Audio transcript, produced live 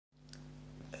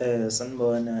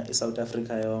Sanibona iSouth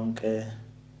Africa yonke,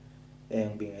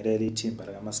 ngibingelela ithimba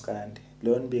lakaMaskandi.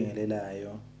 Lo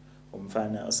nibingelelayo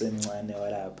umfana osemncane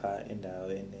walapha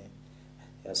endaweni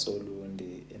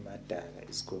yasoLundi eMadaka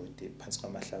isigodi phansi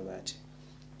kwamahlabathi.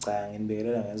 Cha,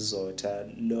 nginibingelela ngesizotha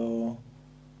lo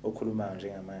okhulumayo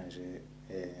njengamanje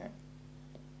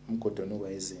Mgodi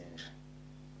wayizinja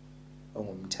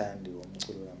ongumthandi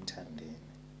womculo kaMthandeni.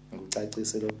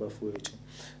 Ngikucacise lokho bafowethu,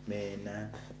 mina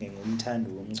ngingumthandi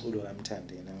womculo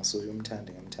kaMthandeni, angisuye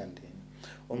umthandi kaMthandeni.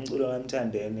 Umculo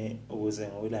kaMthandeni ukuze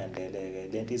ngiwulandeleke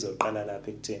lento izoqala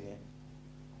lapha ekutheni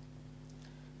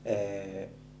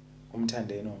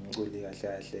uMthandeni ungumculi kahle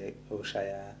kahle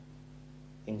oshaya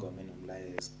ingoma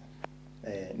enomlayezo.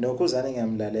 NoKhuzani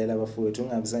ngiyamlalela bafowethu,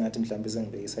 ungabe sengathi mhlawumbe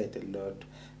sengibeka isayidi elilodwa.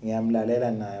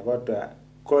 Ngiyamlalela naye kodwa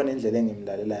khona indlela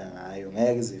engimlalela ngayo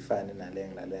ngeke izifane nale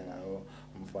engilalela ngayo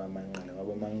umfowabo Manqele,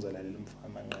 ngoba uma ngizolalela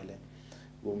umfowabo Manqele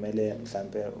kumele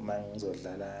mhlawumbe uma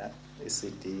ngizodlala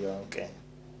i-CD yonke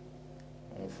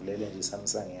ngivulele nje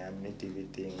iSamsung yami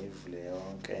ne-DVD ngivule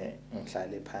yonke,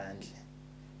 ngihlale phandle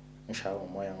ngishawe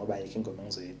umoya ngoba ayikho ingoma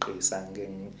engizoyiqisa,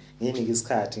 nginike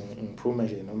isikhathi ngiphume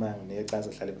nje noma nginecaza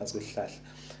ngihlale phansi kwesihlahla.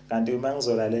 Kanti uma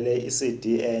ngizolalela i-CD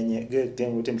enye kuye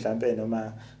kudinga ukuthi mhlawumbe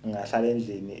noma ngingahlala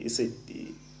endlini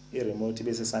i-CD i-remote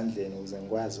ibe sesandleni ukuze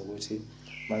ngikwazi ukuthi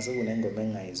mase kunengoma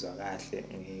engingayizwa kahle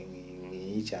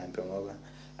ngiyijampe, ngoba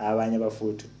abanye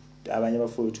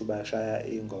abafowethu bashaya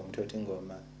ingoma, uthothi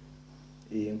ingoma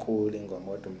inkulu ingoma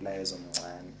kodwa umlayezo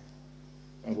omncane.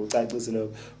 Ngikucacise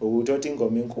lokho ukuthi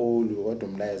ingoma inkulu kodwa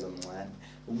umlayezo omncane.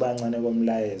 Ukuba ncane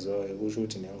komlayezo kusho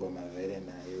ukuthi nengoma vele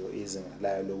nayo izinga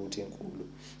layo lokuthi inkulu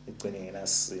igcine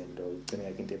ingenasisindo, igcine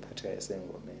ngekho into ephathekayo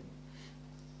esengomeni.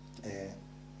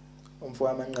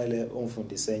 Umfowabo Manqele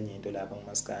ungifundise enye into lapha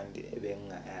kuMaskandi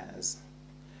ebengingayazi,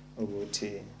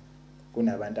 ukuthi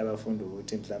kunabantu abafunda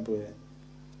ukuthi mhlawumbe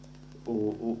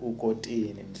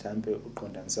ukotini mhlawumbe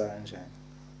uqondanisa kanjani.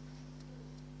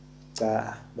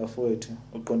 Cha bafowethu,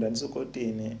 uqondanisa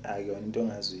ukotini akuyona into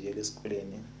ongazuyela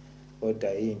esikoleni,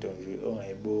 kodwa into nje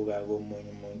ongayibuka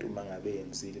komunye umuntu uma ngabe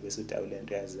yenzile bese uthi awule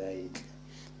nto yazi ayinhle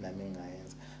nami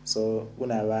ngingayenza. So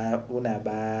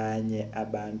kunabanye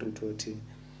abantu uthothi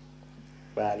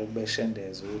baloku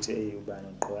beshendeza ukuthi ubani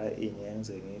ugqoka ini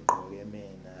engize ngiyigqoke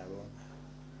mina yabo.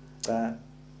 Cha,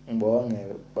 ngibonge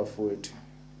bafowethu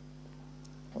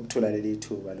ukuthola leli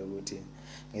thuba lokuthi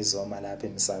ngizoma lapha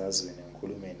emsakazweni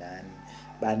ngikhulume nani.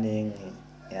 Baningi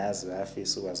ngiyazi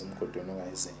bayafisa ukwazi umgodi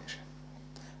wayizinja.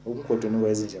 Umgodi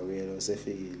wayizinja uyelo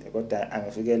usefikile, kodwa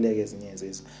angifikeleke ezinye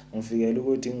izizwe. Ngifikele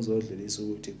ukuthi ngizodlulisa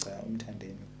ukuthi cha,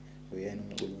 uMthandeni uyena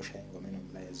umculi oshaya ingoma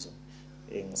enomlayezo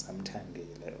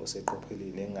engisamthandile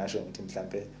oseqophelile, engasho ngithi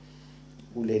mhlawumbe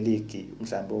kule league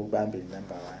mhlawumbe ubambe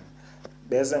number 1.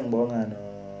 Bese ngibonga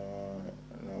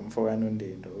nomfowabo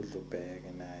uNdindo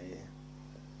uDlubheke naye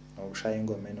ngokushaya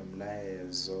ingoma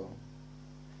enomlayezo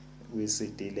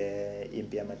kwi-CD le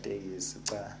impi yamatekisi.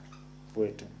 Cha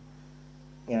mfowethu,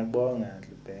 ngiyakubonga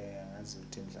Dlubheke, angazi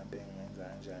ukuthi mhlawumbe ngenza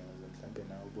kanjani ukuze mhlawumbe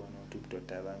nawe ubone ukuthi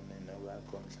ubudoda bami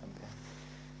nobakho mhlawumbe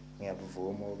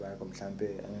ngiyabuvuma, obakho mhlawumbe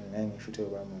ngeke ngisho ukuthi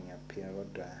obami ngiyaphika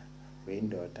kodwa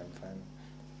uyindoda mfana.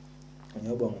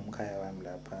 Ngiyobonga umkhaya wami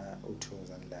lapha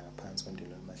uThuzani la ngaphansi kwendilo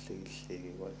lemahlekihleki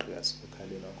kwaqhika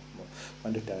sokhalelwa ngoba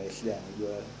kwandoda ayihlanga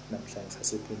kuyo namhlanje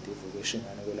sasephinde ivuke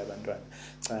eshingane kwelabantwana.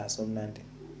 Cha somnandi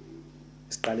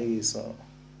isiqalekiso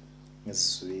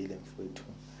ngisizwile mfowethu,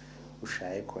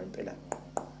 ushaye khona impela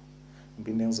ngqongqo.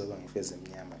 Ngibine ngizoba ngifeze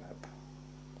emnyama lapha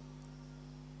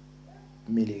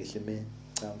mili kahle.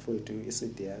 Cha mfowethu,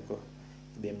 i-CD yakho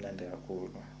ibe mnandi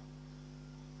kakhulu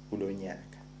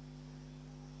kulonyaka.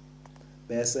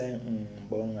 Bese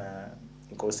ngibonga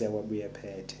inkosi yakwabuye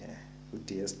phethe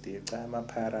uDSD. Cha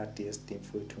amaphara DSD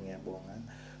mfowethu ngiyabonga,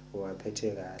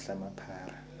 owaphethe kahle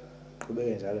amaphara.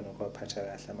 Qhubeke njalo nokuwaphatha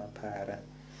kahle amaphara.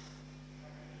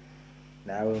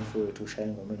 Nawe mfowethu ushaya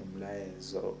ingoma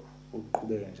enomlayezo,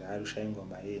 uqhubeke njalo ushaya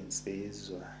ingoma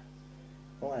yensizwa.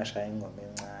 Ungashaya ingoma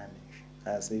encane,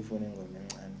 asifuni ingoma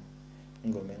encane.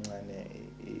 Ingoma encane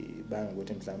ibanga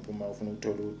ukuthi mhlawumbe uma ufuna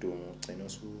ukuthola udumo ugcina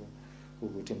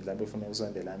ukuthi mhlawumbe ufuna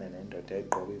ukusondelana nendoda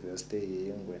egqoka ivest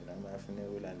eyingwe noma ufuna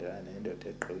ukulandelana nendoda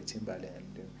egqoka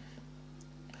iTimberland.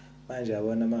 Manje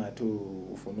yabona mangathi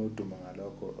ufuna udumo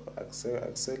ngalokho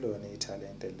akuselona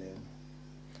ithalente lelo.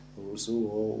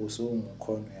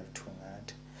 Usungukhono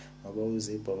uyakuthungatha ngoba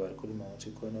uzipho balikhuluma ukuthi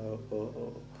khona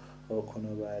okhona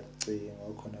bacinga,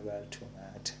 okhona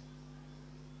bayathungatha.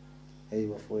 Hey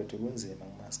bafowethu, kunzima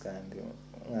kuMaskandi,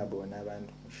 ungabona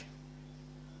abantu nje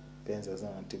benza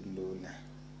sengathi kulula.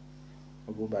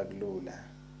 Ukuba kulula,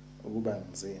 ukuba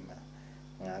nzima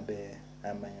ngabe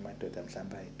amanye amadoda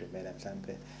mhlawumbe ayidumela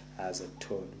mhlawumbe aze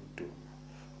kuthole udumo,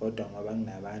 kodwa ngoba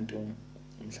kunabantu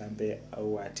mhlawumbe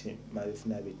awathi uma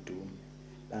befuna bedume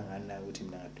banganaki ukuthi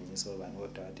mina ngadunyiswa ubani,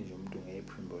 kodwa wathi nje umuntu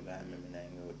ngephimbo lami mina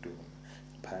ngiyoduma,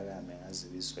 ngiphakame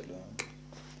ngaziwe izwe lonke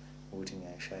ukuthi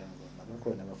ngiyashaya ingoma.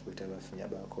 Bakhona abafuthi abafinye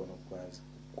abakhona ukukwazi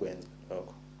ukwenza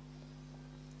lokho.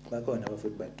 Bakhona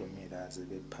abafuthi badumile aze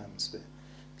bephamiswe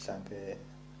mhlawumbe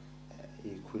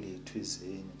ikhulu yethu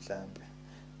izini mhlawumbe.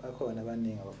 Bakhona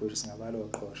abaningi abafuthi, singabala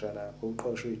oqhosha lapho,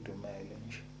 uqhosha uyidumele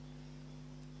nje,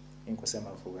 inkosi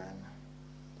yamavukana.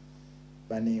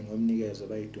 Baningi omnikezo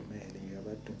bayidumele nje,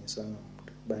 abadunyiswa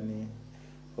ngumuntu. Baningi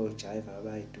oJayiva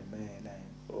bayidumela,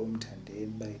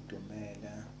 omthandeni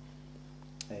bayidumela,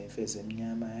 imfezi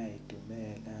emnyama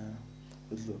yayidumela,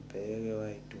 uDlubheke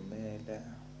wayidumela.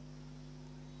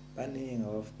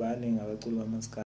 Baningi abaculi bamaskandi